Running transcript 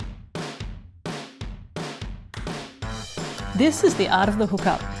This is The Art of the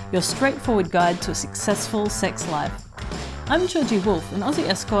Hookup, your straightforward guide to a successful sex life. I'm Georgie Wolf, an Aussie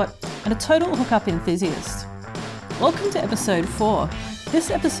escort and a total hookup enthusiast. Welcome to episode 4.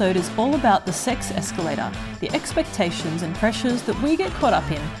 This episode is all about the sex escalator, the expectations and pressures that we get caught up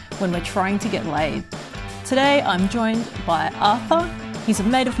in when we're trying to get laid. Today I'm joined by Arthur. He's a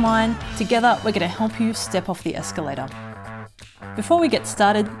mate of mine. Together we're going to help you step off the escalator. Before we get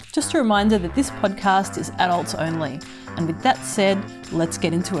started, just a reminder that this podcast is adults only. And with that said, let's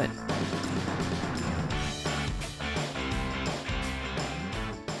get into it.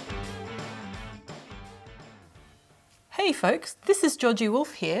 Hey folks, this is Georgie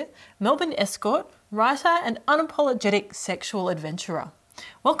Wolf here, Melbourne escort, writer and unapologetic sexual adventurer.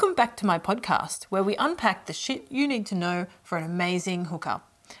 Welcome back to my podcast, where we unpack the shit you need to know for an amazing hookup.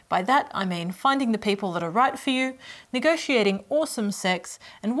 By that, I mean finding the people that are right for you, negotiating awesome sex,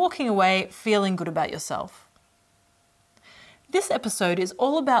 and walking away feeling good about yourself. This episode is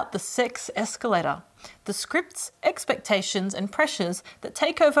all about the sex escalator, the scripts, expectations, and pressures that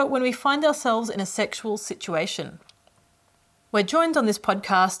take over when we find ourselves in a sexual situation. We're joined on this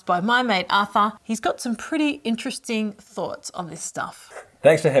podcast by my mate Arthur. He's got some pretty interesting thoughts on this stuff.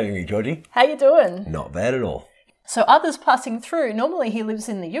 Thanks for having me, Georgie. How you doing? Not bad at all. So Arthur's passing through. Normally he lives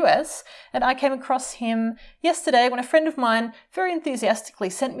in the US, and I came across him yesterday when a friend of mine very enthusiastically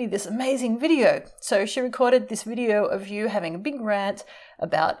sent me this amazing video. So she recorded this video of you having a big rant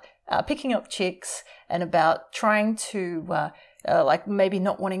about picking up chicks and about trying to, maybe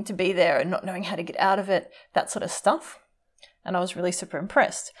not wanting to be there and not knowing how to get out of it, that sort of stuff. And I was really super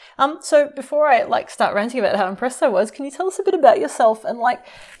impressed. So before I start ranting about how impressed I was, can you tell us a bit about yourself and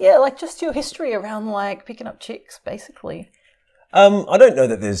just your history around picking up chicks, basically? I don't know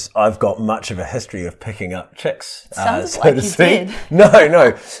that I've got much of a history of picking up chicks, Sounds so like to you speak. did.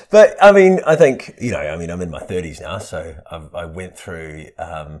 No. But I mean, I think, I'm in my 30s now, so I went through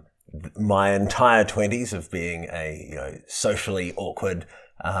my entire 20s of being a, socially awkward,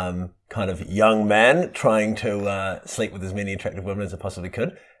 kind of young man trying to sleep with as many attractive women as I possibly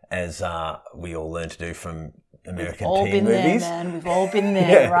could, as we all learn to do from American teen movies. We've all been there, man. We've all been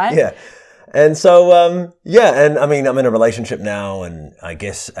there, right? Yeah. And so, and I mean, I'm in a relationship now, and I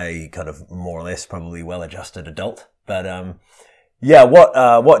guess a kind of more or less probably well-adjusted adult. But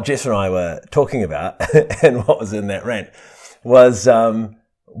what Jess and I were talking about and what was in that rant was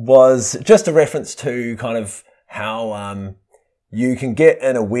just a reference to kind of how you can get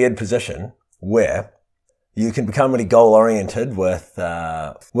in a weird position where you can become really goal-oriented with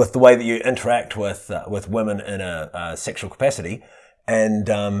the way that you interact with women in a sexual capacity, and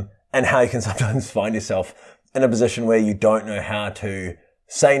how you can sometimes find yourself in a position where you don't know how to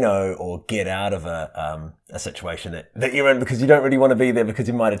say no or get out of a situation that you're in because you don't really want to be there because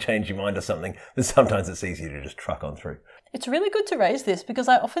you might have changed your mind or something. But sometimes it's easier to just truck on through. It's really good to raise this because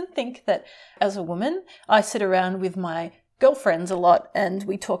I often think that as a woman, I sit around with my girlfriends a lot and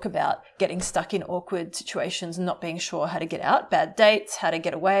we talk about getting stuck in awkward situations and not being sure how to get out, bad dates, how to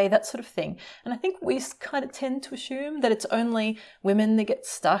get away, that sort of thing. And I think we kind of tend to assume that it's only women that get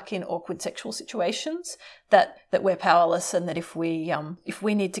stuck in awkward sexual situations, that we're powerless, and that if we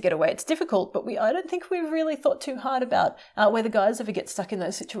need to get away, it's difficult. But I don't think we've really thought too hard about whether guys ever get stuck in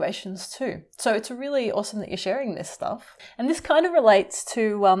those situations too. So it's really awesome that you're sharing this stuff. And this kind of relates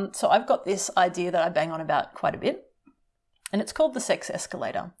to, so I've got this idea that I bang on about quite a bit. And it's called the sex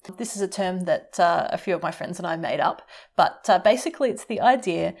escalator. This is a term that a few of my friends and I made up. But basically it's the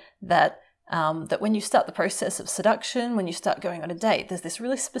idea that when you start the process of seduction, when you start going on a date, there's this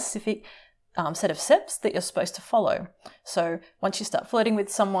really specific set of steps that you're supposed to follow. So once you start flirting with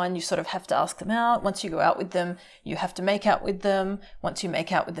someone, you sort of have to ask them out. Once you go out with them, you have to make out with them. Once you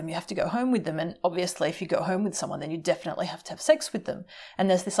make out with them, you have to go home with them. And obviously, if you go home with someone, then you definitely have to have sex with them. And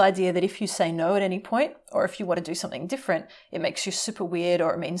there's this idea that if you say no at any point, or if you want to do something different, it makes you super weird,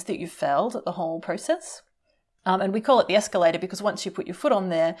 or it means that you've failed at the whole process. And we call it the escalator because once you put your foot on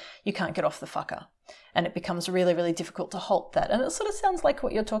there, you can't get off the fucker. And it becomes really, really difficult to halt that. And it sort of sounds like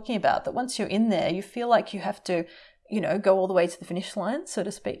what you're talking about, that once you're in there, you feel like you have to, go all the way to the finish line, so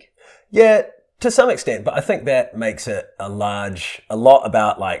to speak. Yeah, to some extent. But I think that makes it a lot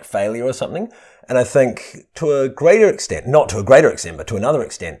about failure or something. And I think to a greater extent, not to a greater extent, but to another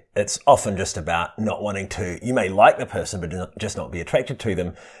extent, it's often just about not wanting to, you may like the person, but just not be attracted to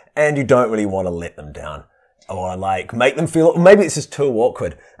them. And you don't really want to let them down. Or make them feel, maybe it's just too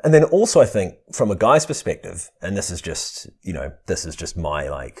awkward. And then also I think from a guy's perspective, and this is just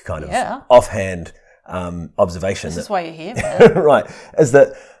my kind of offhand observation. This is why you're here, man. Right. Is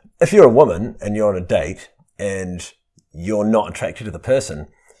that if you're a woman and you're on a date and you're not attracted to the person,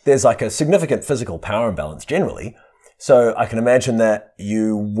 there's a significant physical power imbalance generally. So I can imagine that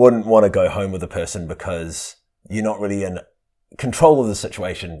you wouldn't want to go home with a person because you're not really in control of the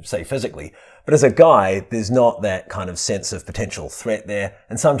situation, say physically. But as a guy, there's not that kind of sense of potential threat there.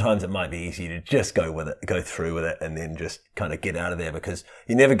 And sometimes it might be easy to just go with it, go through with it, and then just kind of get out of there because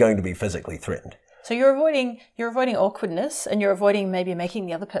you're never going to be physically threatened. So you're avoiding awkwardness, and you're avoiding maybe making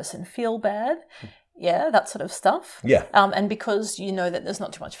the other person feel bad. Yeah, that sort of stuff. Yeah. And because you know that there's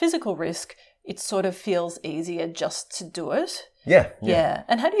not too much physical risk, it sort of feels easier just to do it. Yeah.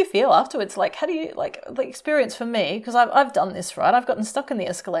 And how do you feel afterwards? Like, how do you, like, the experience for me, because I've done this, right? I've gotten stuck in the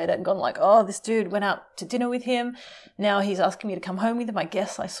escalator and gone like, oh, this dude went out to dinner with him. Now he's asking me to come home with him. I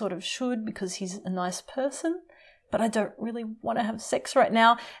guess I sort of should because he's a nice person, but I don't really want to have sex right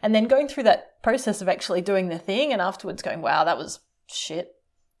now. And then going through that process of actually doing the thing and afterwards going, wow, that was shit.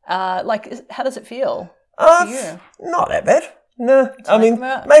 How does it feel to you? Not that bad. No, I mean,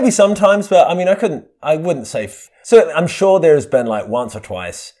 maybe sometimes, but I mean, I wouldn't say. So I'm sure there's been like once or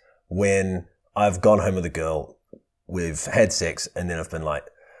twice when I've gone home with a girl, we've had sex, and then I've been like,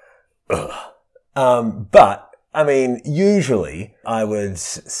 ugh. But I mean, usually I would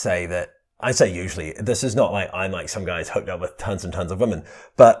say that, I say usually, this is not like I'm like some guys hooked up with tons and tons of women,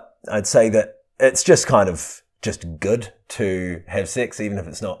 but I'd say that it's just kind of just good to have sex, even if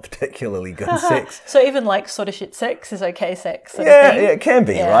it's not particularly good sex. So even like sort of shit sex is okay sex? Yeah, it can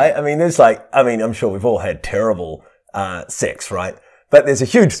be, right? I mean, I'm sure we've all had terrible sex, right? But there's a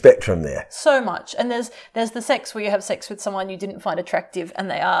huge spectrum there. So much. And there's the sex where you have sex with someone you didn't find attractive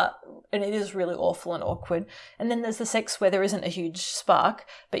and it is really awful and awkward. And then there's the sex where there isn't a huge spark,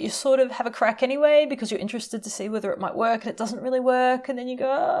 but you sort of have a crack anyway because you're interested to see whether it might work and it doesn't really work. And then you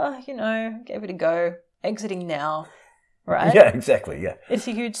go, gave it a go. Exiting now, right? Yeah, exactly, yeah. It's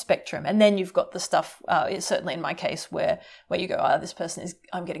a huge spectrum. And then you've got the stuff, certainly in my case, where you go,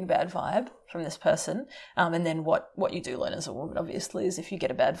 I'm getting a bad vibe from this person. And then what you do learn as a woman, obviously, is if you get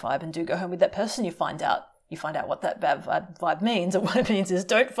a bad vibe and do go home with that person, you find out what that bad vibe means. And what it means is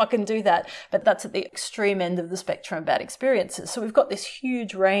don't fucking do that. But that's at the extreme end of the spectrum of bad experiences. So we've got this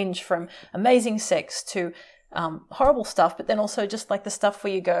huge range from amazing sex to horrible stuff, but then also just like the stuff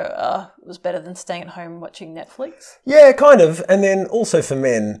where you go, it was better than staying at home watching Netflix. Yeah, kind of. And then also for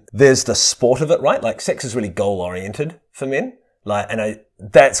men, there's the sport of it, right? Like sex is really goal oriented for men.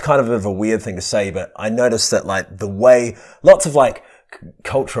 That's kind of a weird thing to say, but I noticed that like the way lots of like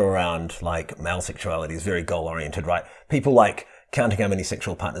culture around like male sexuality is very goal oriented, right? People like counting how many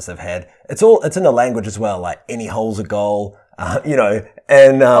sexual partners they've had. It's in the language as well, like any hole's a goal. I'm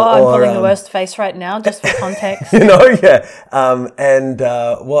pulling the worst face right now, just for context.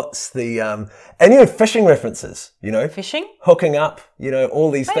 Fishing references, Fishing? Hooking up,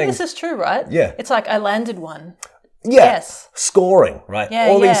 all these things. This is true, right? Yeah. It's like I landed one. Yeah. Yes. Scoring, right? Yeah,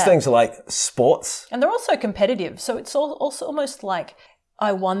 all these things are like sports. And they're also competitive. So it's also almost like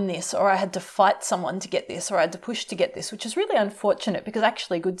I won this, or I had to fight someone to get this, or I had to push to get this, which is really unfortunate because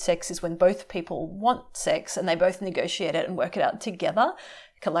actually good sex is when both people want sex and they both negotiate it and work it out together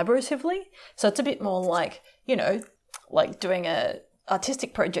collaboratively. So it's a bit more like, like doing a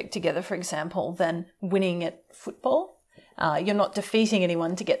artistic project together, for example, than winning at football. You're not defeating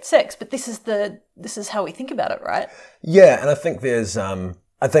anyone to get sex, but this is how we think about it, right? Yeah, and I think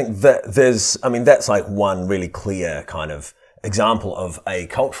that's like one really clear kind of example of a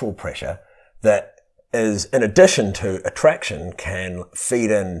cultural pressure that is, in addition to attraction, can feed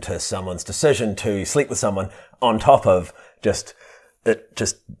into someone's decision to sleep with someone on top of just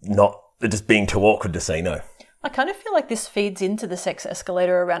being too awkward to say no. I kind of feel like this feeds into the sex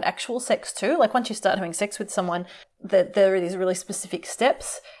escalator around actual sex too. Like once you start having sex with someone, there are these really specific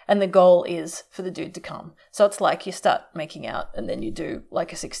steps and the goal is for the dude to come. So it's like you start making out and then you do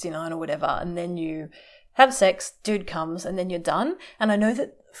like a 69 or whatever and then you have sex, dude comes, and then you're done. And I know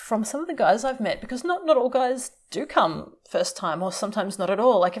that from some of the guys I've met, because not all guys do come first time, or sometimes not at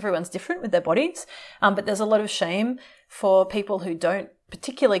all. Like everyone's different with their bodies. But there's a lot of shame for people who don't,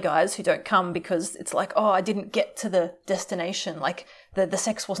 particularly guys who don't come because it's like, oh, I didn't get to the destination. Like the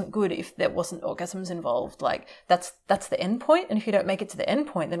sex wasn't good if there wasn't orgasms involved. Like that's the end point. And if you don't make it to the end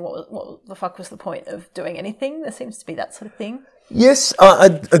point, then what the fuck was the point of doing anything? There seems to be that sort of thing. Yes,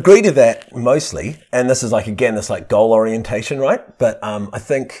 I agree to that mostly. And this is like, again, this like goal orientation, right? But I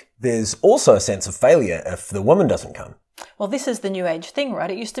think there's also a sense of failure if the woman doesn't come. Well, this is the new age thing,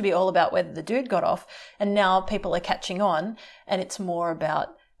 right? It used to be all about whether the dude got off, and now people are catching on, and it's more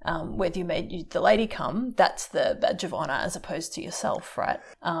about whether you made the lady come. That's the badge of honor as opposed to yourself, right?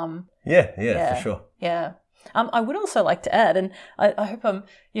 Yeah, for sure. Yeah. I would also like to add, and I hope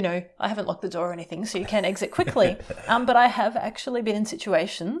I haven't locked the door or anything, so you can exit quickly. But I have actually been in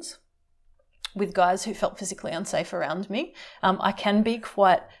situations with guys who felt physically unsafe around me. I can be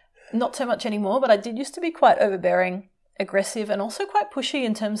quite, not so much anymore, but I did used to be quite overbearing, aggressive, and also quite pushy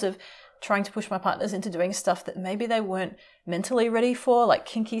in terms of trying to push my partners into doing stuff that maybe they weren't mentally ready for, like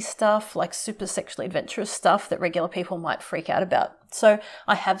kinky stuff, like super sexually adventurous stuff that regular people might freak out about. So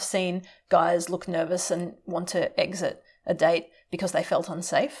I have seen guys look nervous and want to exit a date because they felt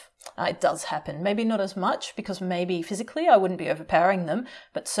unsafe. It does happen. Maybe not as much, because maybe physically I wouldn't be overpowering them,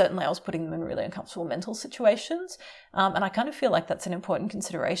 but certainly I was putting them in really uncomfortable mental situations. And I kind of feel like that's an important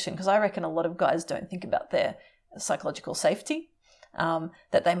consideration, because I reckon a lot of guys don't think about their psychological safety.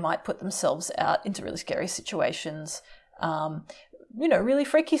 That they might put themselves out into really scary situations, really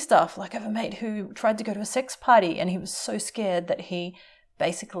freaky stuff. Like I have a mate who tried to go to a sex party and he was so scared that he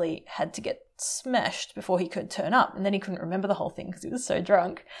basically had to get smashed before he could turn up, and then he couldn't remember the whole thing because he was so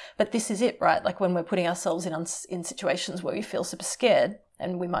drunk. But this is it, right? Like when we're putting ourselves in situations where we feel super scared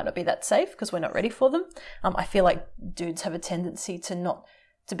and we might not be that safe because we're not ready for them. I feel like dudes have a tendency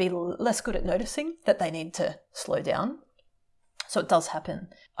to be less good at noticing that they need to slow down. So it does happen.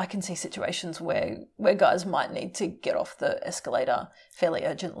 I can see situations where guys might need to get off the escalator fairly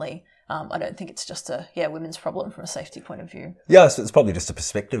urgently. I don't think it's just a women's problem from a safety point of view. Yeah, so it's probably just a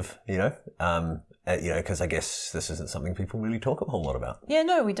perspective, because I guess this isn't something people really talk a whole lot about. Yeah,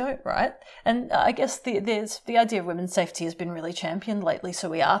 no, we don't, right? And I guess the idea of women's safety has been really championed lately, so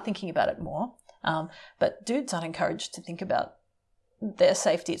we are thinking about it more. But dudes aren't encouraged to think about their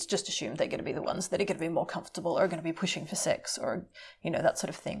safety. It's just assumed they're going to be the ones that are going to be more comfortable or are going to be pushing for sex or, that sort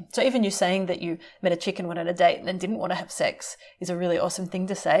of thing. So even you saying that you met a chick and went on a date and then didn't want to have sex is a really awesome thing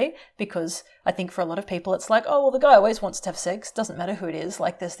to say, because I think for a lot of people it's like, oh, well, the guy always wants to have sex. Doesn't matter who it is.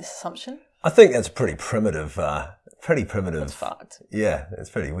 Like there's this assumption. I think that's pretty primitive. It's fucked. Yeah, it's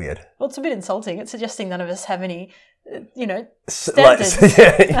pretty weird. Well, it's a bit insulting. It's suggesting none of us have any, standards.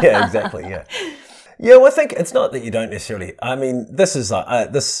 Yeah, exactly, yeah. Yeah, well, I think it's not that you don't necessarily. I mean, this is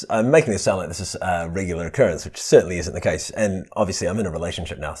I'm making this sound like this is a regular occurrence, which certainly isn't the case. And obviously, I'm in a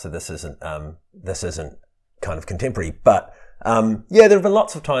relationship now, so this isn't kind of contemporary. But there have been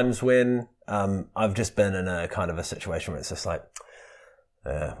lots of times when I've just been in a kind of a situation where it's just like,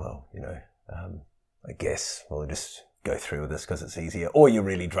 I guess we'll just go through with this because it's easier. Or you're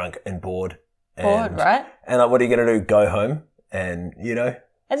really drunk and bored. Right? And like, what are you going to do? Go home and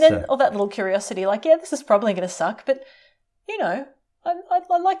And then all that little curiosity, like, yeah, this is probably going to suck, but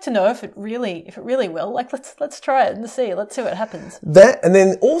I'd like to know if it really will. Like, let's try it and see. Let's see what happens. That, and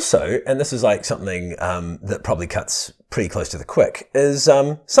then also, and this is like something that probably cuts pretty close to the quick, is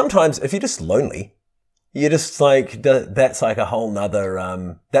sometimes if you're just lonely, you're just like that's like a whole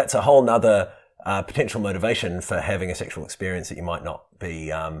nother potential motivation for having a sexual experience that you might not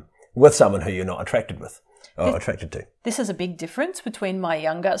be with someone who you're not attracted to. This is a big difference between my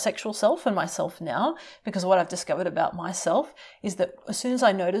younger sexual self and myself now, because what I've discovered about myself is that as soon as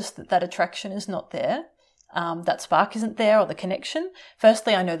I notice that attraction is not there, that spark isn't there or the connection,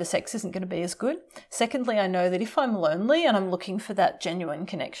 firstly, I know the sex isn't going to be as good. Secondly, I know that if I'm lonely and I'm looking for that genuine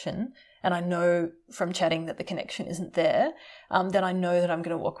connection, and I know from chatting that the connection isn't there, then I know that I'm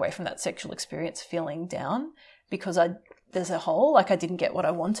going to walk away from that sexual experience feeling down, because there's a hole, like I didn't get what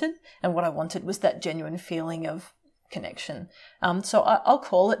I wanted, and what I wanted was that genuine feeling of connection. So I'll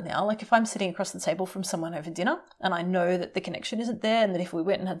call it now. Like if I'm sitting across the table from someone over dinner and I know that the connection isn't there, and that if we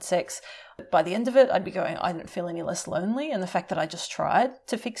went and had sex, by the end of it, I'd be going, I don't feel any less lonely. And the fact that I just tried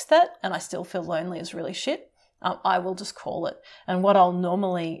to fix that and I still feel lonely is really shit. I will just call it. And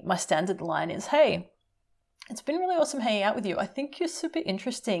my standard line is, hey, it's been really awesome hanging out with you. I think you're super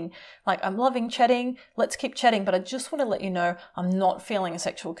interesting. Like, I'm loving chatting. Let's keep chatting. But I just want to let you know I'm not feeling a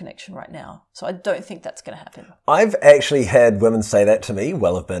sexual connection right now. So I don't think that's going to happen. I've actually had women say that to me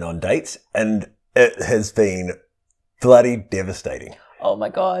while I've been on dates, and it has been bloody devastating. Oh my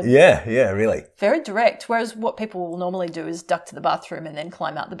God. Yeah, really. Very direct. Whereas what people will normally do is duck to the bathroom and then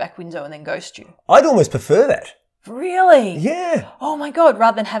climb out the back window and then ghost you. I'd almost prefer that. Really? Yeah. Oh my God,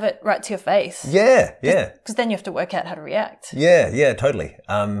 rather than have it right to your face. Yeah. Because then you have to work out how to react. Yeah, totally.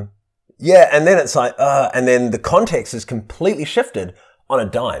 And then it's like, and then the context is completely shifted on a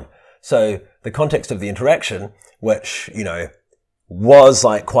dime. So the context of the interaction, which, was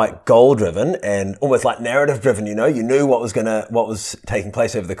like quite goal driven and almost like narrative driven, you knew what was taking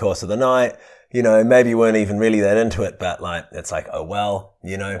place over the course of the night. Maybe you weren't even really that into it, but like, it's like, oh, well,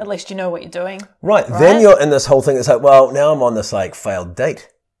 At least you know what you're doing. Right. Then you're in this whole thing. It's like, well, now I'm on this like failed date.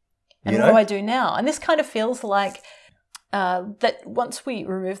 And what do I do now? And this kind of feels like that once we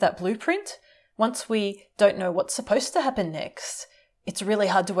remove that blueprint, once we don't know what's supposed to happen next, it's really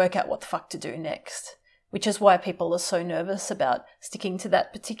hard to work out what the fuck to do next. which is why people are so nervous about sticking to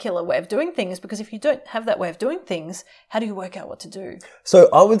that particular way of doing things, because if you don't have that way of doing things, how do you work out what to do? So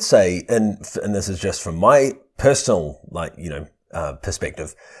I would say, and this is just from my personal,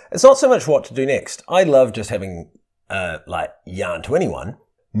 perspective, it's not so much what to do next. I love just having, yarn to anyone.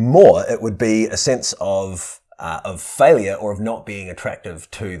 More, it would be a sense of failure or of not being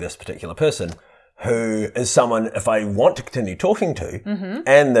attractive to this particular person, who is someone, if I want to continue talking to,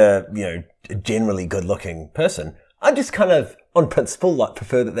 and the, generally good-looking person, I just kind of, on principle,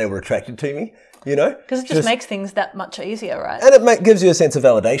 prefer that they were attracted to me, Because it just makes things that much easier, right? And it gives you a sense of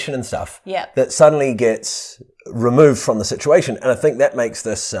validation and stuff. Yeah. That suddenly gets removed from the situation. And I think that makes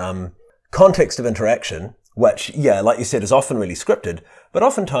this context of interaction, which, like you said, is often really scripted, but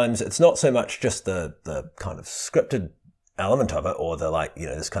oftentimes it's not so much just the kind of scripted element of it, or the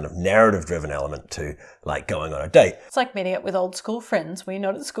this kind of narrative driven element to going on a date. It's like meeting up with old school friends. We're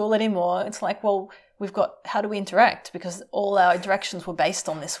not at school anymore. It's like, well, we've got, how do we interact? Because all our interactions were based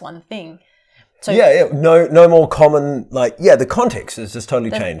on this one thing. So no more common, the context has just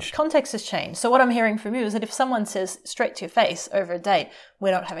totally changed. Context has changed. So what I'm hearing from you is that if someone says straight to your face over a date,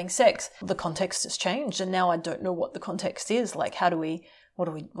 we're not having sex, the context has changed, and now I don't know what the context is. What do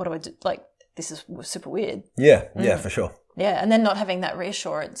I do? This is super weird. Yeah, for sure. Yeah, and then not having that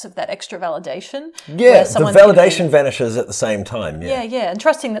reassurance of that extra validation. Yeah, the validation vanishes at the same time. Yeah, and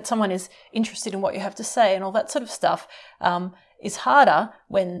trusting that someone is interested in what you have to say and all that sort of stuff is harder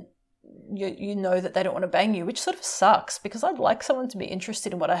when you know that they don't want to bang you, which sort of sucks, because I'd like someone to be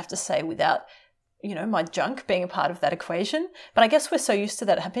interested in what I have to say without, my junk being a part of that equation. But I guess we're so used to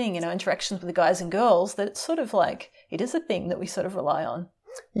that happening in our interactions with the guys and girls that it's sort of it is a thing that we sort of rely on.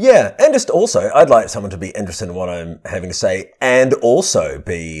 Yeah, and just also, I'd like someone to be interested in what I'm having to say and also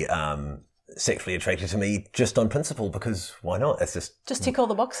be sexually attracted to me just on principle, because why not? It's just tick all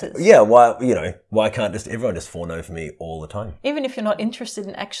the boxes. Yeah, why can't everyone just fawn over me all the time? Even if you're not interested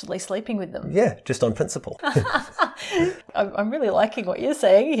in actually sleeping with them. Yeah, just on principle. I'm really liking what you're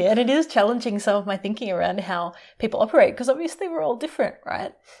saying here, and it is challenging some of my thinking around how people operate, because obviously we're all different,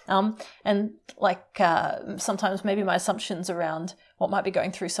 right? Sometimes maybe my assumptions around what might be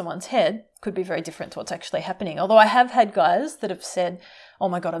going through someone's head could be very different to what's actually happening. Although I have had guys that have said, oh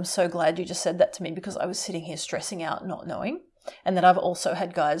my God, I'm so glad you just said that to me, because I was sitting here stressing out, not knowing. And then I've also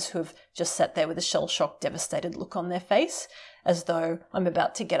had guys who have just sat there with a shell-shocked, devastated look on their face, as though I'm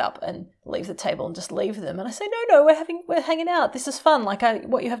about to get up and leave the table and just leave them. And I say, no, we're hanging out. This is fun.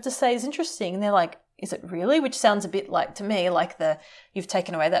 What you have to say is interesting. And they're like, is it really? Which sounds a bit to me, you've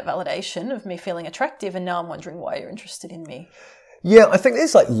taken away that validation of me feeling attractive, and now I'm wondering why you're interested in me. Yeah, I think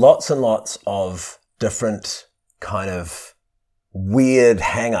there's lots and lots of different kind of weird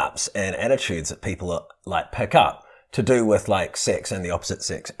hang-ups and attitudes that people pick up to do with sex and the opposite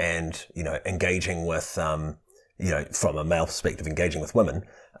sex, and engaging with from a male perspective, engaging with women,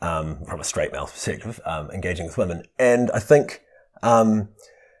 from a straight male perspective, engaging with women. And I think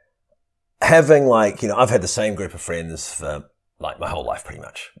having I've had the same group of friends for my whole life pretty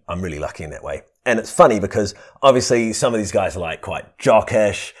much. I'm really lucky in that way. And it's funny because obviously some of these guys are quite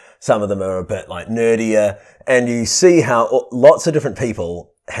jockish, some of them are a bit nerdier, and you see how lots of different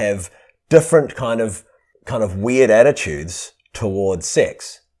people have different kind of weird attitudes towards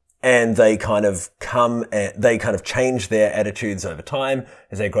sex. And they kind of change their attitudes over time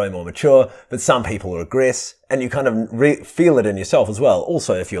as they grow more mature, but some people regress, and you kind of feel it in yourself as well.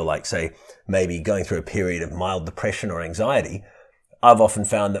 Also, if you're say maybe going through a period of mild depression or anxiety, I've often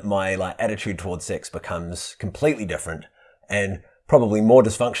found that my attitude towards sex becomes completely different and probably more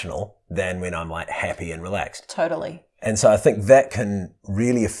dysfunctional than when I'm happy and relaxed. Totally. And so I think that can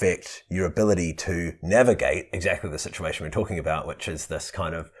really affect your ability to navigate exactly the situation we're talking about, which is this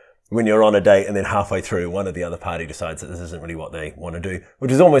kind of when you're on a date and then halfway through one or the other party decides that this isn't really what they want to do,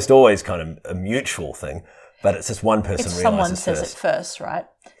 which is almost always kind of a mutual thing. But it's just one person realizes someone says it first, right?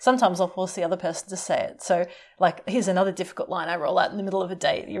 Sometimes I'll force the other person to say it. So, here's another difficult line I roll out in the middle of a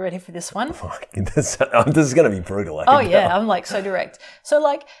date. You ready for this one? This is going to be brutal. I'm so direct. So,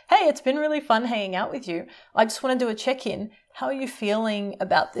 hey, it's been really fun hanging out with you. I just want to do a check-in. How are you feeling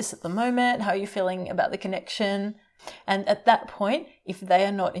about this at the moment? How are you feeling about the connection? And at that point, if they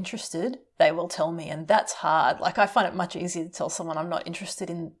are not interested, they will tell me. And that's hard. I find it much easier to tell someone I'm not interested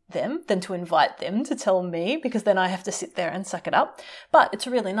in them than to invite them to tell me, because then I have to sit there and suck it up. But it's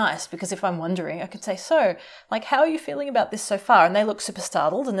really nice, because if I'm wondering, I could say, so, how are you feeling about this so far? And they look super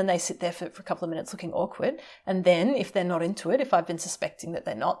startled, and then they sit there for a couple of minutes looking awkward. And then if they're not into it, if I've been suspecting that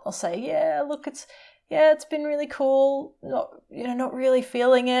they're not, I'll say, it's been really cool. Not really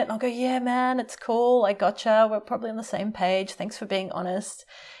feeling it. And I'll go, yeah, man, it's cool. I gotcha. We're probably on the same page. Thanks for being honest.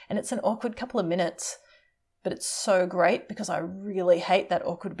 And it's an awkward couple of minutes. but it's so great because I really hate that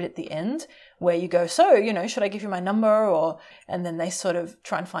awkward bit at the end where you go, so, should I give you my number? And then they sort of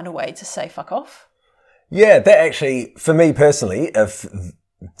try and find a way to say fuck off. Yeah, that actually, for me personally, if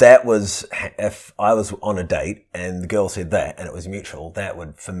I was on a date and the girl said that and it was mutual, that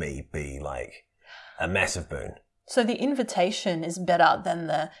would for me be like a massive boon. So the invitation is better than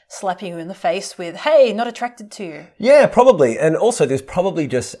the slapping you in the face with, hey, not attracted to you. Yeah, probably. And also there's probably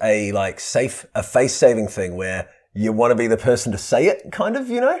just a face-saving thing where you want to be the person to say it, kind of,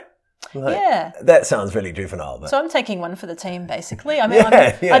 Yeah. That sounds really juvenile. But. So I'm taking one for the team, basically.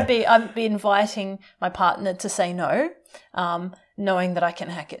 I'd be inviting my partner to say no, knowing that I can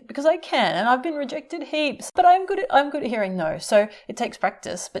hack it because I can, and I've been rejected heaps. But I'm good at hearing no. So it takes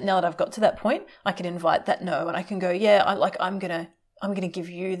practice. But now that I've got to that point, I can invite that no, and I can go, yeah, I'm gonna give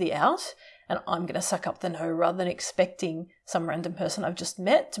you the out, and I'm gonna suck up the no rather than expecting some random person I've just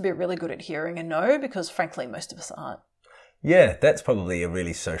met to be really good at hearing a no, because frankly, most of us aren't. Yeah, that's probably a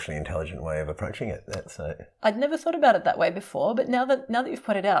really socially intelligent way of approaching it. I'd never thought about it that way before, but now that you've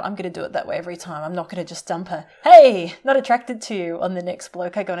put it out, I'm going to do it that way every time. I'm not going to just dump a, hey, not attracted to you on the next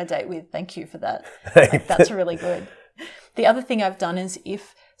bloke I go on a date with. Thank you for that. That's really good. The other thing I've done is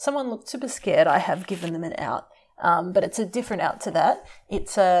if someone looked super scared, I have given them an out. But it's a different out to that.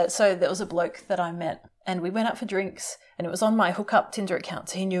 So there was a bloke that I met and we went out for drinks and it was on my hookup Tinder account.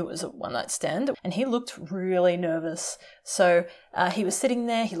 So he knew it was a one night stand and he looked really nervous. So he was sitting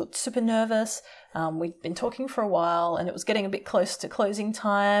there. He looked super nervous. We'd been talking for a while and it was getting a bit close to closing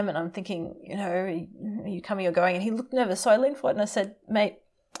time. And I'm thinking, are you coming or going? And he looked nervous. So I leaned forward and I said, mate,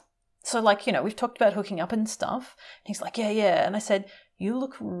 so we've talked about hooking up and stuff. And he's like, yeah. And I said, you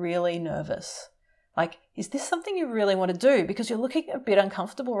look really nervous. Is this something you really want to do? Because you're looking a bit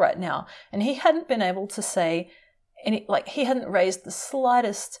uncomfortable right now. And he hadn't been able to say he hadn't raised the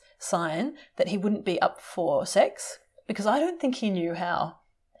slightest sign that he wouldn't be up for sex because I don't think he knew how.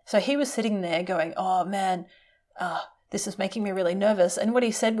 So he was sitting there going, oh man, this is making me really nervous. And what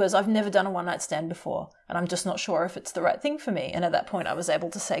he said was, I've never done a one night stand before and I'm just not sure if it's the right thing for me. And at that point I was able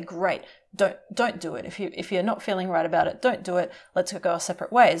to say, great, don't do it. If you're not feeling right about it, don't do it. Let's go our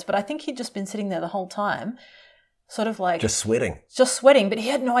separate ways. But I think he'd just been sitting there the whole time, sort of like... Just sweating. But he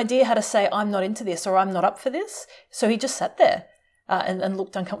had no idea how to say, I'm not into this or I'm not up for this. So he just sat there and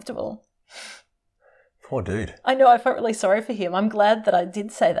looked uncomfortable. Poor dude. I know, I felt really sorry for him. I'm glad that I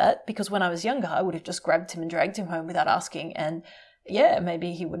did say that because when I was younger, I would have just grabbed him and dragged him home without asking. And yeah,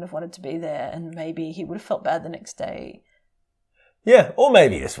 maybe he wouldn't have wanted to be there and maybe he would have felt bad the next day. Yeah, or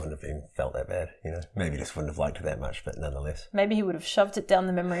maybe he just wouldn't have felt that bad, Maybe he just wouldn't have liked it that much, but nonetheless. Maybe he would have shoved it down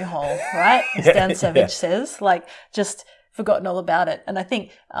the memory hole, right? As Dan Savage says, just forgotten all about it. And I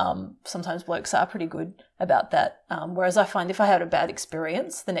think sometimes blokes are pretty good about that. Whereas I find if I had a bad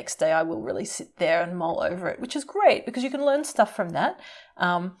experience, the next day I will really sit there and mull over it, which is great because you can learn stuff from that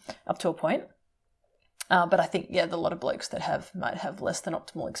up to a point. But I think, a lot of blokes that might have less than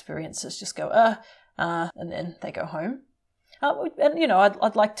optimal experiences just go, and then they go home. And,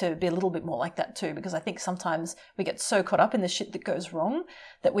 I'd like to be a little bit more like that too, because I think sometimes we get so caught up in the shit that goes wrong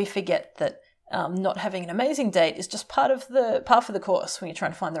that we forget that not having an amazing date is just part of the course when you're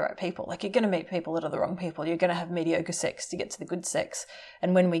trying to find the right people. You're going to meet people that are the wrong people. You're going to have mediocre sex to get to the good sex.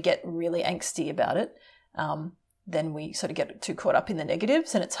 And when we get really angsty about it, then we sort of get too caught up in the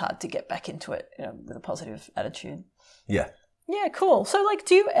negatives and it's hard to get back into it with a positive attitude. Yeah. Yeah, cool. So,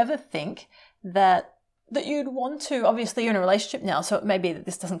 do you ever think that you'd want to, obviously you're in a relationship now, so it may be that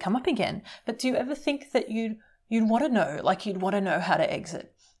this doesn't come up again, but do you ever think that you'd want to know, you'd want to know how to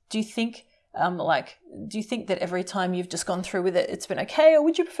exit? Do you think, that every time you've just gone through with it, it's been okay, or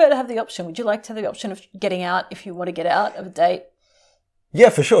would you prefer to have the option? Would you like to have the option of getting out if you want to get out of a date? Yeah,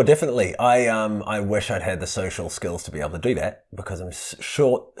 for sure, definitely. I wish I'd had the social skills to be able to do that because I'm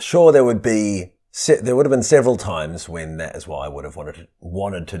sure there would have been several times when that is what I would have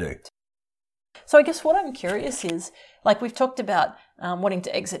wanted to do. So I guess what I'm curious is, we've talked about wanting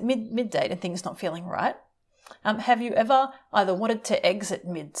to exit mid-date and things not feeling right. Have you ever either wanted to exit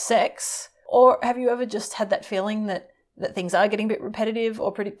mid-sex or have you ever just had that feeling that things are getting a bit repetitive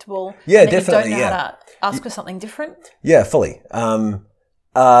or predictable? Yeah, and that definitely. You don't know how to ask for something different? Yeah, fully.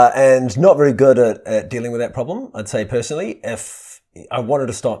 And not very good at dealing with that problem, I'd say personally. If I wanted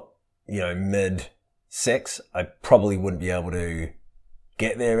to stop, mid-sex, I probably wouldn't be able to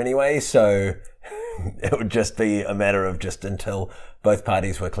get there anyway, so it would just be a matter of just until both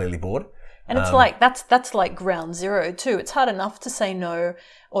parties were clearly bored. And it's that's like ground zero too. It's hard enough to say no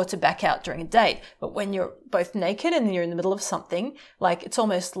or to back out during a date, but when you're both naked and you're in the middle of something, it's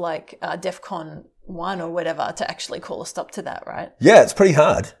almost like DEFCON 1 or whatever to actually call a stop to that, right? Yeah, it's pretty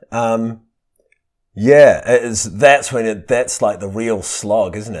hard. Yeah, that's like the real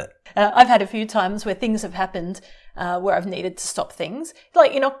slog, isn't it? I've had a few times where things have happened where I've needed to stop things,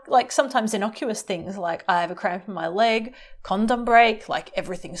 like sometimes innocuous things, like I have a cramp in my leg, condom break, like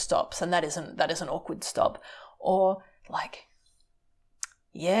everything stops, and that is an awkward stop. Or like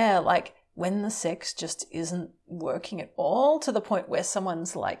when the sex just isn't working at all, to the point where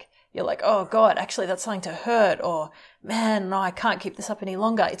someone's like, you're like, oh God, actually that's starting to hurt, or man, no, I can't keep this up any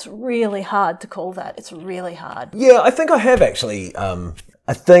longer. It's really hard to call that. It's really hard. Yeah, I think I have actually.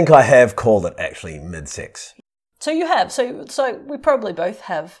 I think I have called it actually mid-sex. So you have. So we probably both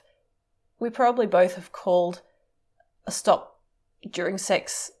have. We probably both have called a stop during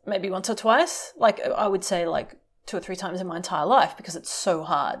sex maybe once or twice. Like I would say like 2 or 3 times in my entire life, because it's so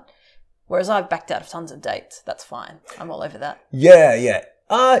hard. Whereas I've backed out of tons of dates. That's fine. I'm all over that. Yeah.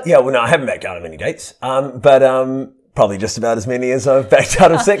 Well, no, I haven't backed out of any dates. But probably just about as many as I've backed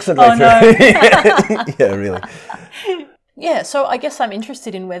out of sex and way through. No. Yeah, really. Yeah, so I guess I'm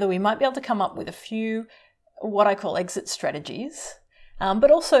interested in whether we might be able to come up with a few what I call exit strategies,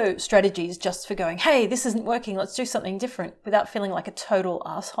 but also strategies just for going, hey, this isn't working, let's do something different, without feeling like a total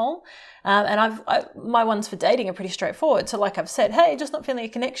asshole. And my ones for dating are pretty straightforward. So like I've said, hey, just not feeling a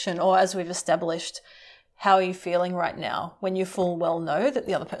connection, or as we've established, how are you feeling right now, when you full well know that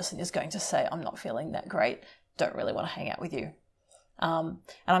the other person is going to say, I'm not feeling that great, don't really want to hang out with you. And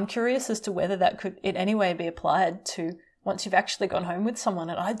I'm curious as to whether that could in any way be applied to once you've actually gone home with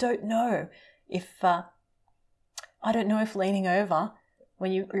someone. And I don't know if leaning over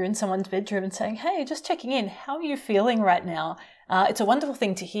when you're in someone's bedroom and saying, hey, just checking in, how are you feeling right now? It's a wonderful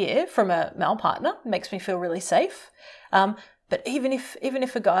thing to hear from a male partner. It makes me feel really safe. But even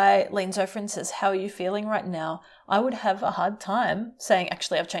if a guy leans over and says, how are you feeling right now? I would have a hard time saying,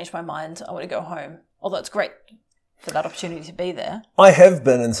 actually, I've changed my mind, I want to go home. Although it's great for that opportunity to be there. I have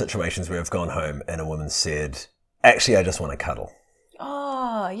been in situations where I've gone home and a woman said, actually, I just want to cuddle.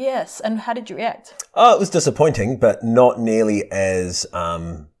 Ah, yes. And how did you react? Oh, it was disappointing, but not nearly as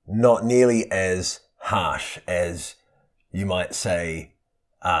harsh as you might say,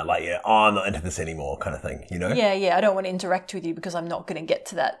 I'm not into this anymore kind of thing, you know? Yeah. I don't want to interact with you because I'm not going to get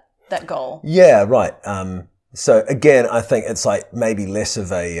to that goal. Yeah, right. So again, I think it's like maybe less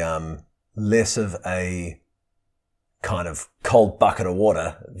of a kind of cold bucket of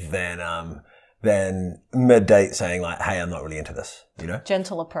water than mid-date saying like, hey, I'm not really into this, you know?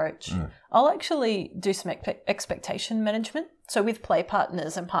 Gentle approach. I'll actually do some expectation management. So with play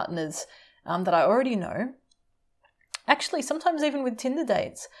partners and partners that I already know, actually sometimes even with Tinder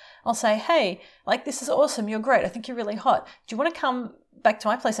dates, I'll say, hey, like, this is awesome, you're great, I think you're really hot. Do you want to come back to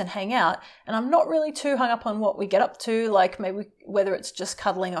my place and hang out? And I'm not really too hung up on what we get up to, like maybe whether it's just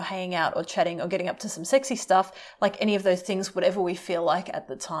cuddling or hanging out or chatting or getting up to some sexy stuff, like any of those things, whatever we feel like at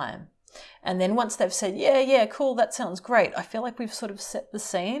the time. And then once they've said, yeah, cool, that sounds great, I feel like we've sort of set the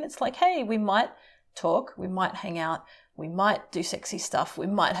scene. It's like, hey, we might talk, we might hang out, we might do sexy stuff, we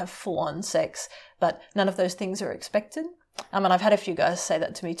might have full-on sex, but none of those things are expected. And I've had a few guys say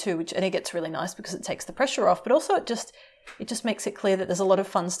that to me too, and it gets really nice because it takes the pressure off, but also it just makes it clear that there's a lot of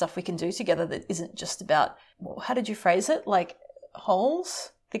fun stuff we can do together that isn't just about, well, how did you phrase it? Like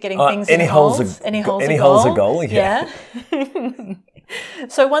holes? They're getting things in holes. Any hole's a goal, yeah.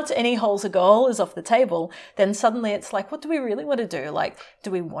 So once any hole's a goal is off the table, then suddenly it's like, what do we really want to do? Like,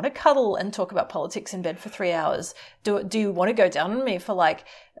 do we want to cuddle and talk about politics in bed for 3 hours? Do you want to go down on me for like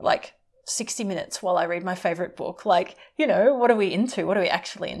 60 minutes while I read my favorite book? Like, you know, what are we into? What are we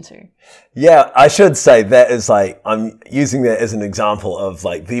actually into? Yeah, I should say that is like, I'm using that as an example of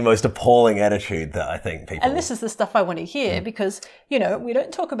like the most appalling attitude that I think people... And this is the stuff I want to hear because, you know, we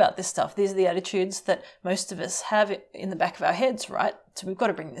don't talk about this stuff. These are the attitudes that most of us have in the back of our heads, right? So we've got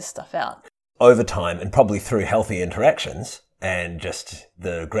to bring this stuff out. Over time, and probably through healthy interactions and just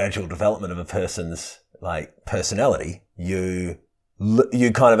the gradual development of a person's like personality, you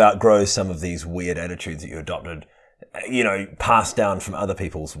kind of outgrow some of these weird attitudes that you adopted, you know, passed down from other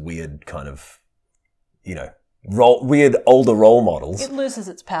people's weird kind of, you know, weird older role models. It loses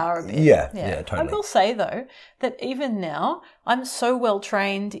its power a bit. Yeah, totally. I will say though that even now I'm so well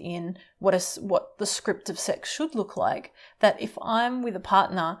trained in what the script of sex should look like that if I'm with a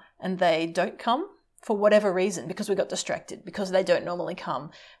partner and they don't come for whatever reason, because we got distracted, because they don't normally come,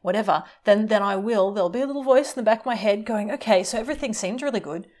 whatever, then there'll be a little voice in the back of my head going, okay, so everything seemed really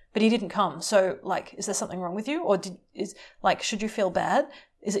good, but he didn't come. So like, is there something wrong with you? Or should you feel bad?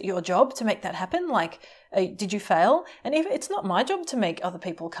 Is it your job to make that happen? Like, did you fail? And if it's not my job to make other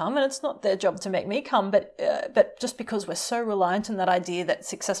people come, and it's not their job to make me come, but just because we're so reliant on that idea that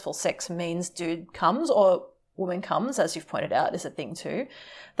successful sex means dude comes, or woman comes, as you've pointed out, is a thing too,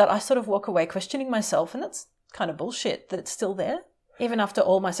 that I sort of walk away questioning myself, and that's kind of bullshit that it's still there. Even after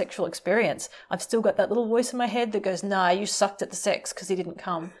all my sexual experience, I've still got that little voice in my head that goes, nah, you sucked at the sex because he didn't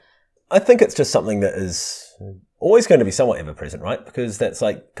come. I think it's just something that is always going to be somewhat ever present, right? Because that's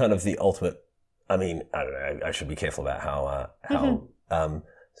like kind of the ultimate. I mean, I don't know. I should be careful about how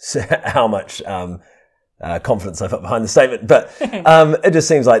much confidence I put behind the statement, but it just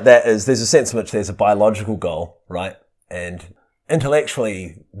seems like there's a sense in which there's a biological goal, right? And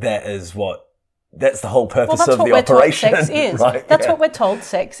intellectually, that's the whole purpose of the operation. Sex is. Right? That's what we're told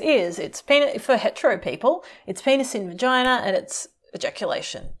sex is. It's penis for hetero people. It's penis in vagina and it's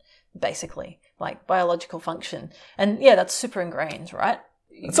ejaculation, basically, like biological function. And yeah, that's super ingrained, right?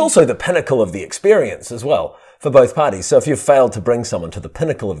 It's also the pinnacle of the experience as well for both parties. So if you've failed to bring someone to the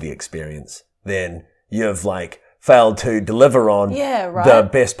pinnacle of the experience, then you've like failed to deliver on the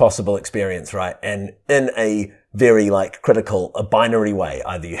best possible experience, right? And in a very like critical, a binary way,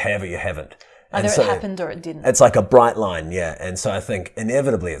 either you have or you haven't. Either it happened or it didn't. It's like a bright line, yeah. And so I think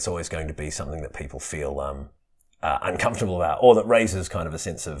inevitably it's always going to be something that people feel uncomfortable about, or that raises kind of a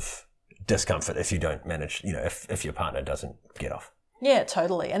sense of discomfort if you don't manage, if your partner doesn't get off. Yeah,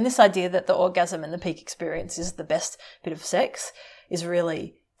 totally. And this idea that the orgasm and the peak experience is the best bit of sex is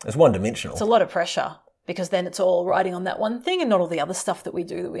really... It's one-dimensional. It's a lot of pressure, because then it's all riding on that one thing and not all the other stuff that we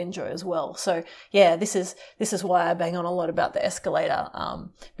do that we enjoy as well. So yeah, this is why I bang on a lot about the escalator,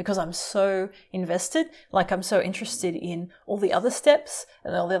 because I'm so invested, like I'm so interested in all the other steps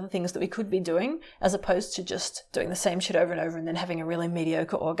and all the other things that we could be doing, as opposed to just doing the same shit over and over and then having a really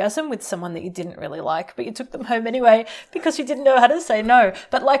mediocre orgasm with someone that you didn't really like, but you took them home anyway because you didn't know how to say no.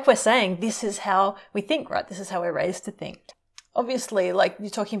 But like we're saying, this is how we think, right? This is how we're raised to think. Obviously, like you're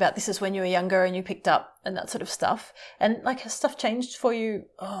talking about, this is when you were younger and you picked up and that sort of stuff. And like, has stuff changed for you?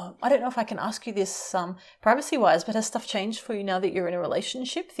 Oh, I don't know if I can ask you this privacy-wise, but has stuff changed for you now that you're in a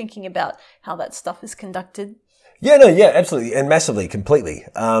relationship, thinking about how that stuff is conducted? Yeah, no, yeah, absolutely. And massively, completely.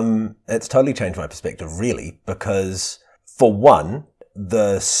 It's totally changed my perspective, really, because for one,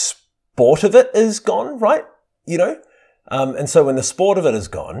 the sport of it is gone, right? And so when the sport of it is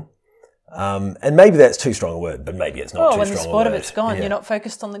gone, and maybe that's too strong a word, but maybe it's not too strong a word. When the sport of it's gone, you're not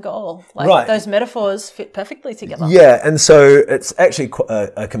focused on the goal. Like those metaphors fit perfectly together. Yeah, and so it's actually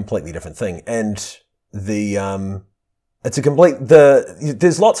a completely different thing. And there's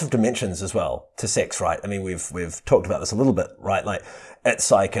lots of dimensions as well to sex, right? I mean, we've talked about this a little bit, right? Like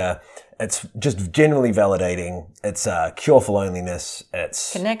it's like it's just generally validating. It's a cure for loneliness.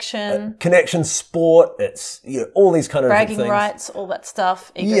 It's connection, sport. It's all these kind of bragging things. rights, all that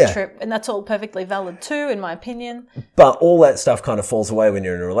stuff, ego trip, and that's all perfectly valid too, in my opinion. But all that stuff kind of falls away when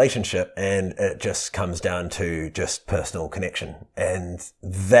you're in a relationship, and it just comes down to just personal connection, and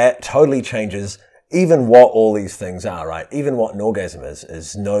that totally changes even what all these things are. Right, even what an orgasm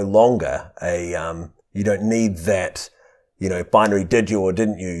is no longer you don't need that. Binary, did you or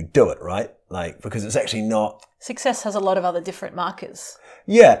didn't you do it, right? Like, because it's actually not... Success has a lot of other different markers.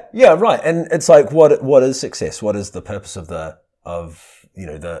 Yeah, right. And it's like, what is success? What is the purpose of the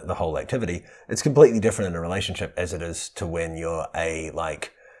whole activity? It's completely different in a relationship as it is to when you're a,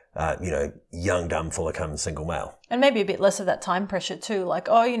 young, dumb, full of cum, single male. And maybe a bit less of that time pressure too. Like,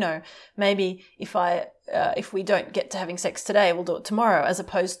 maybe if we don't get to having sex today, we'll do it tomorrow, as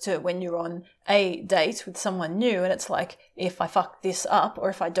opposed to when you're on a date with someone new and it's like, if I fuck this up or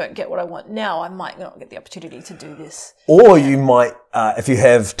if I don't get what I want now, I might not get the opportunity to do this. Or you might, if you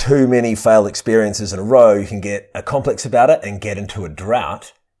have too many failed experiences in a row, you can get a complex about it and get into a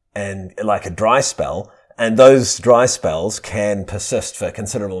drought and like a dry spell. And those dry spells can persist for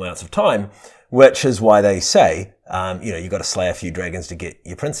considerable amounts of time, which is why they say, you've got to slay a few dragons to get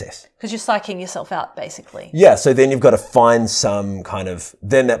your princess. Because you're psyching yourself out, basically. Yeah, so then you've got to find some kind of...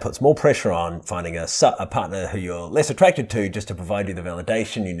 Then that puts more pressure on finding a partner who you're less attracted to, just to provide you the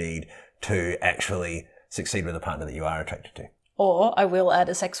validation you need to actually succeed with a partner that you are attracted to. Or I will add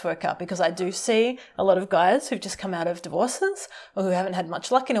a sex worker, because I do see a lot of guys who've just come out of divorces or who haven't had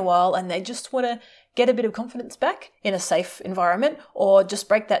much luck in a while, and they just want to get a bit of confidence back in a safe environment, or just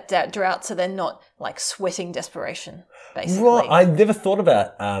break that drought so they're not like sweating desperation, basically. Right. I never thought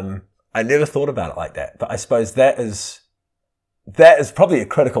about it like that, but I suppose that is probably a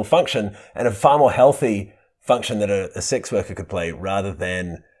critical function and a far more healthy function that a sex worker could play, rather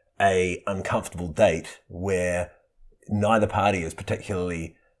than a uncomfortable date where neither party is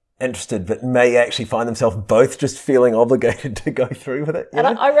particularly interested, but may actually find themselves both just feeling obligated to go through with it. And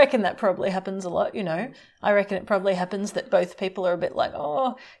I reckon that probably happens a lot, I reckon it probably happens that both people are a bit like,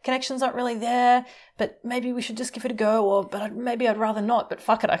 oh, connections aren't really there, but maybe we should just give it a go, but maybe I'd rather not, but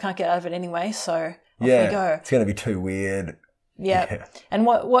fuck it, I can't get out of it anyway, so off we go. It's going to be too weird. Yeah. And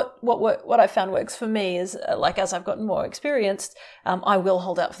what I found works for me is as I've gotten more experienced, I will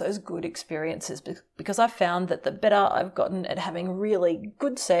hold out for those good experiences because I've found that the better I've gotten at having really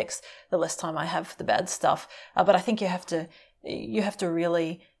good sex, the less time I have for the bad stuff. But I think you have to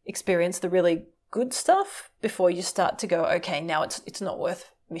really experience the really good stuff before you start to go, okay, now it's not worth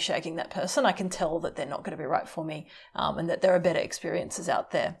me shagging that person. I can tell that they're not going to be right for me, and that there are better experiences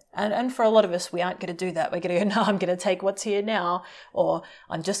out there. And for a lot of us, we aren't going to do that. We're going to go, no, I'm going to take what's here now, or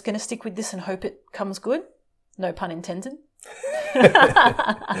I'm just going to stick with this and hope it comes good. No pun intended.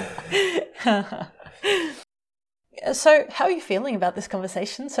 So how are you feeling about this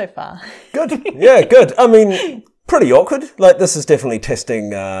conversation so far? Good. Yeah, good. I mean, pretty awkward. Like, this is definitely testing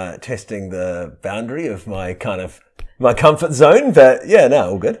the boundary of my comfort zone, but yeah,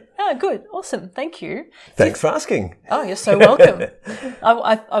 no, all good. Oh, good. Awesome. Thank you. Thanks for asking. Oh, you're so welcome.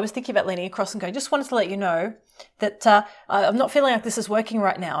 I was thinking about leaning across and going, just wanted to let you know that I'm not feeling like this is working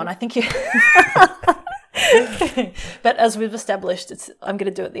right now, and I think you... But as we've established, I'm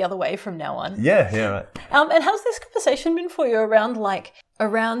going to do it the other way from now on. Yeah, right. And how's this conversation been for you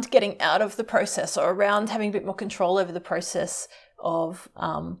around getting out of the process, or around having a bit more control over the process of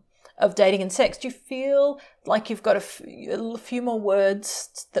dating and sex? Do you feel like you've got a few more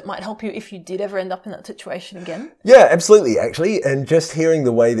words that might help you if you did ever end up in that situation again? Yeah, absolutely, actually. And just hearing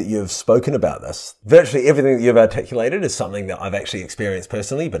the way that you've spoken about this, virtually everything that you've articulated is something that I've actually experienced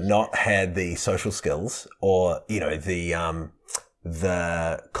personally, but not had the social skills or,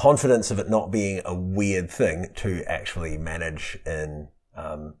 the confidence of it not being a weird thing to actually manage in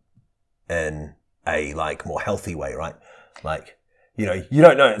a more healthy way, right? You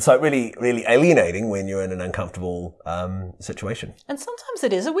don't know. It's really, really alienating when you're in an uncomfortable situation. And sometimes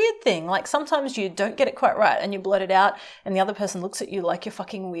it is a weird thing. Like, sometimes you don't get it quite right and you blurt it out and the other person looks at you like you're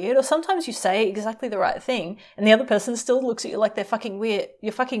fucking weird. Or sometimes you say exactly the right thing and the other person still looks at you like they're fucking weird.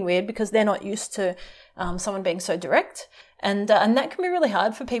 You're fucking weird because they're not used to someone being so direct. And that can be really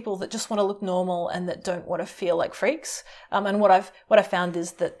hard for people that just want to look normal and that don't want to feel like freaks. And what I've found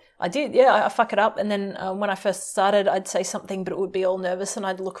is that I fuck it up. And then when I first started, I'd say something, but it would be all nervous and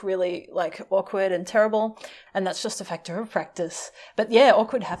I'd look really awkward and terrible. And that's just a factor of practice. But yeah,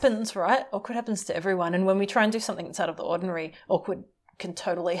 awkward happens, right? Awkward happens to everyone. And when we try and do something that's out of the ordinary, awkward can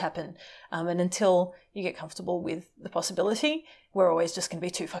totally happen. And until you get comfortable with the possibility, we're always just going to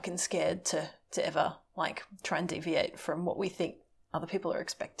be too fucking scared to ever try and deviate from what we think other people are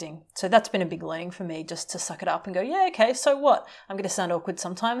expecting. So that's been a big learning for me, just to suck it up and go, yeah, okay, so what? I'm going to sound awkward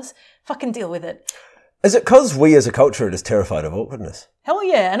sometimes. Fucking deal with it. Is it because we as a culture are just terrified of awkwardness? Hell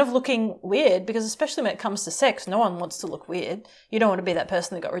yeah, and of looking weird, because especially when it comes to sex, no one wants to look weird. You don't want to be that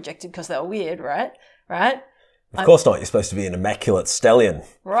person that got rejected because they were weird, right? Of course not. You're supposed to be an immaculate stallion.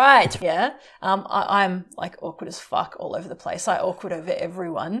 Right, yeah. I'm awkward as fuck all over the place. I awkward over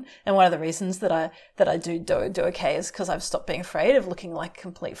everyone. And one of the reasons that I do okay is because I've stopped being afraid of looking like a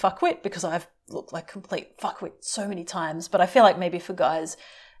complete fuckwit, because I've looked like complete fuckwit so many times. But I feel like maybe for guys,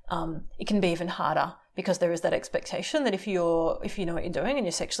 it can be even harder, because there is that expectation that if you know what you're doing and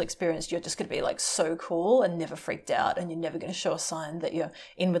you're sexually experienced, you're just going to be so cool and never freaked out, and you're never going to show a sign that you're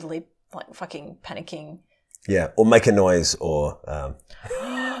inwardly fucking panicking. Yeah, or make a noise, or...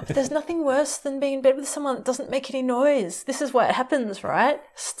 But there's nothing worse than being in bed with someone that doesn't make any noise. This is why it happens, right?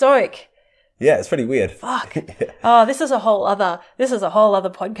 Stoic. Yeah, it's pretty weird. Fuck. Yeah. Oh, this is a whole other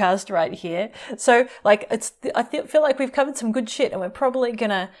podcast right here. So, I feel like we've covered some good shit, and we're probably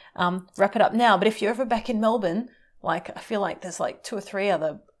gonna wrap it up now. But if you're ever back in Melbourne, I feel like there's 2 or 3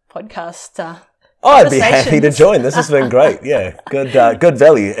 other podcasts. I'd be happy to join. This has been great. Yeah, good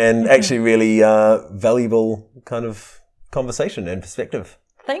value, and actually really valuable kind of conversation and perspective.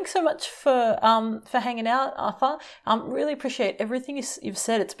 Thanks so much for hanging out, Arthur. Really appreciate everything you've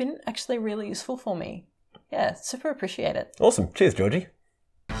said. It's been actually really useful for me. Yeah, super appreciate it. Awesome. Cheers, Georgie.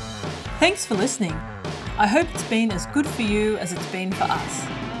 Thanks for listening. I hope it's been as good for you as it's been for us.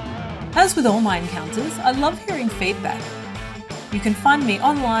 As with all my encounters, I love hearing feedback. You can find me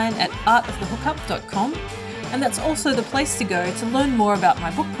online at artofthehookup.com, and that's also the place to go to learn more about my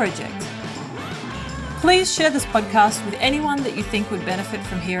book project. Please share this podcast with anyone that you think would benefit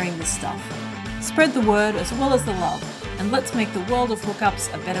from hearing this stuff. Spread the word as well as the love, and let's make the world of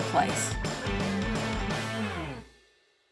hookups a better place.